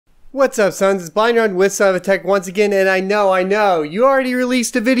What's up, sons? It's Blind Run with Son of a Tech once again, and I know, you already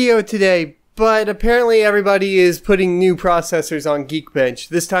released a video today, but apparently everybody is putting new processors on Geekbench.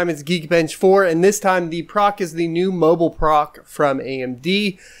 This time it's Geekbench 4, and this time the proc is the new mobile proc from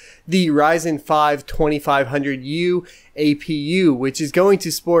AMD, the Ryzen 5 2500U APU, which is going to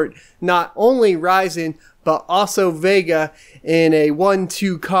support not only Ryzen, but also Vega in a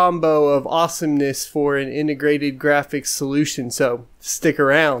 1-2 combo of awesomeness for an integrated graphics solution, so stick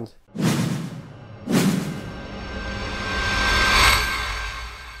around.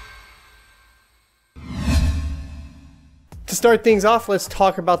 To start things off, let's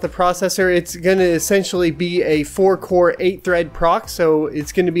talk about the processor. It's going to essentially be a 4-core, 8-thread proc, so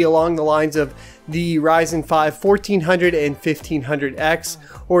it's going to be along the lines of the Ryzen 5 1400 and 1500X,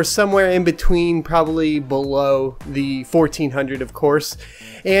 or somewhere in between, probably below the 1400, of course.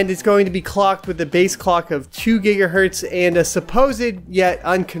 And it's going to be clocked with a base clock of 2 GHz and a supposed yet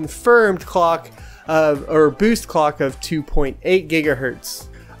unconfirmed clock or boost clock of 2.8 GHz.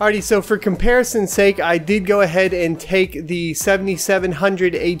 Alrighty, so for comparison's sake, I did go ahead and take the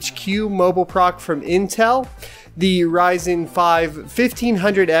 7700HQ mobile proc from Intel, the Ryzen 5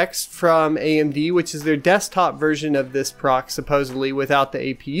 1500X from AMD, which is their desktop version of this proc, supposedly without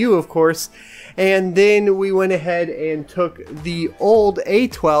the APU, of course, and then we went ahead and took the old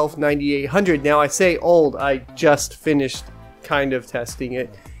A12 9800. Now I say old, I just finished kind of testing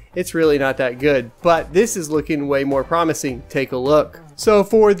it. It's really not that good, but this is looking way more promising. Take a look. So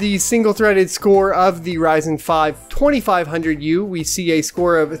for the single-threaded score of the Ryzen 5 2500U, we see a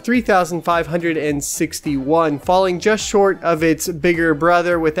score of 3,561, falling just short of its bigger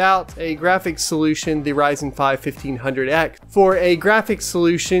brother without a graphics solution, the Ryzen 5 1500X. For a graphics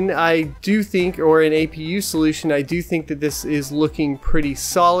solution, I do think, or an APU solution, I do think that this is looking pretty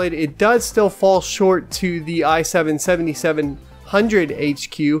solid. It does still fall short to the i7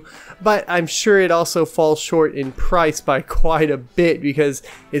 7700HQ, but I'm sure it also falls short in price by quite a bit because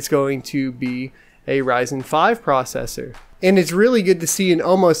it's going to be a Ryzen 5 processor. And it's really good to see an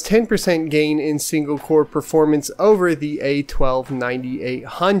almost 10% gain in single core performance over the A12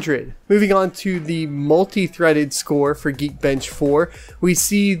 9800. Moving on to the multi-threaded score for Geekbench 4, we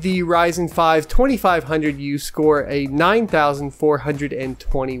see the Ryzen 5 2500U score a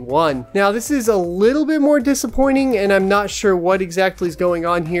 9,421. Now this is a little bit more disappointing, and I'm not sure what exactly is going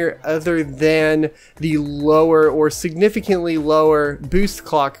on here other than the lower or significantly lower boost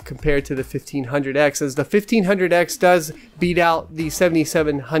clock compared to the 1500X, as the 1500X does beat out the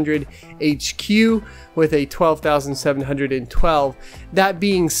 7700 HQ with a 12,712. That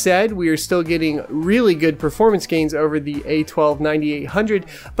being said, we are still getting really good performance gains over the A12 9800,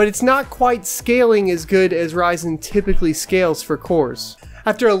 but it's not quite scaling as good as Ryzen typically scales for cores.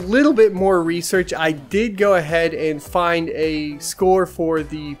 After a little bit more research, I did go ahead and find a score for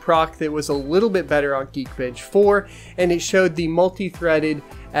the proc that was a little bit better on Geekbench 4, and it showed the multi-threaded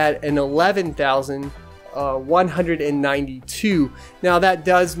at an 11,192. Now that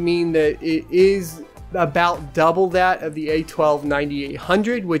does mean that it is about double that of the A12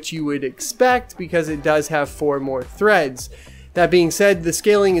 9800, which you would expect because it does have 4 more threads. That being said, the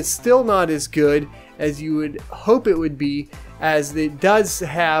scaling is still not as good as you would hope it would be, as it does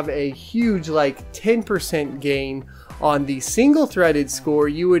have a huge, like, 10% gain on the single threaded score.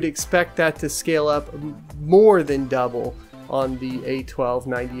 You would expect that to scale up more than double on the A12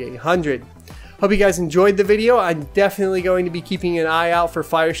 9800. Hope you guys enjoyed the video. I'm definitely going to be keeping an eye out for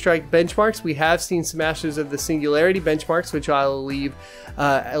Firestrike benchmarks. We have seen some Masters of the Singularity benchmarks, which I'll leave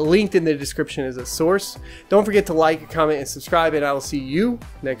linked in the description as a source. Don't forget to like, comment, and subscribe, and I will see you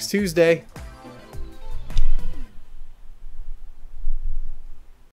next Tuesday.